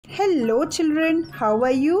Hello children, how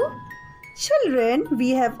are you? Children, we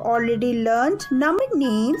have already learned number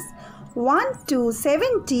names 1 to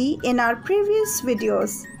 70 in our previous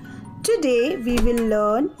videos. Today we will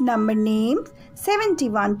learn number names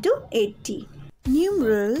 71 to 80.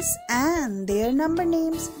 Numerals and their number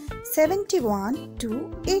names 71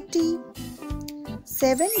 to 80.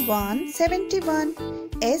 71, 71,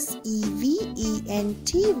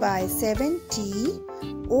 SEVENTY 70,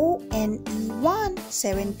 ONE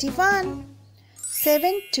 71.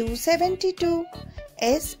 72, 72,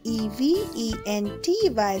 SEVENTY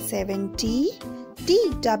 70,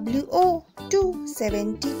 TWO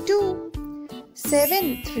 72.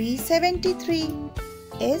 73, 73,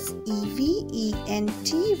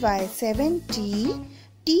 SEVENTY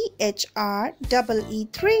 70,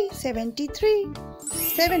 THREE 73.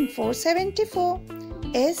 74, 74,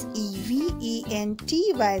 SEVENTY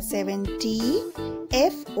 70,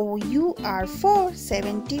 FOUR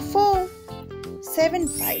 74.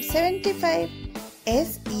 75, 75,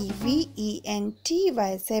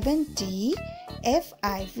 SEVENTY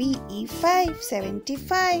 70, FIVE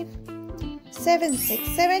 75. 76,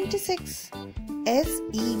 76,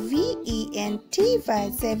 SEVENTY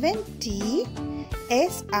 70,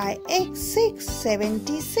 SIX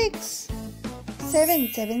 76.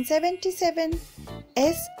 77, 77,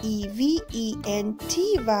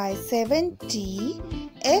 SEVENTY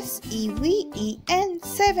 70,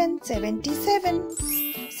 SEVEN 777.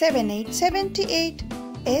 78, 78,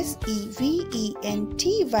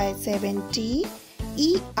 SEVENTY 70,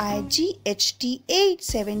 EIGHT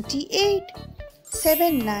 78.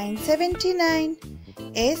 79, 79,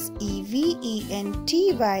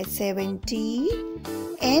 SEVENTY 70,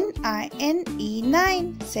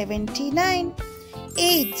 NINE 79.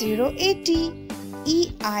 80, 80,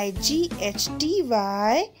 EIGHTY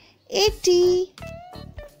 80.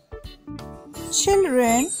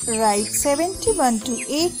 Children, write 71 to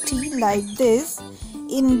 80 like this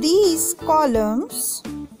in these columns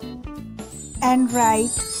and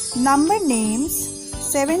write number names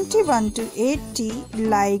 71 to 80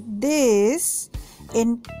 like this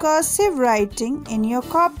in cursive writing in your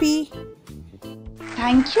copy.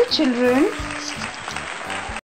 Thank you, children.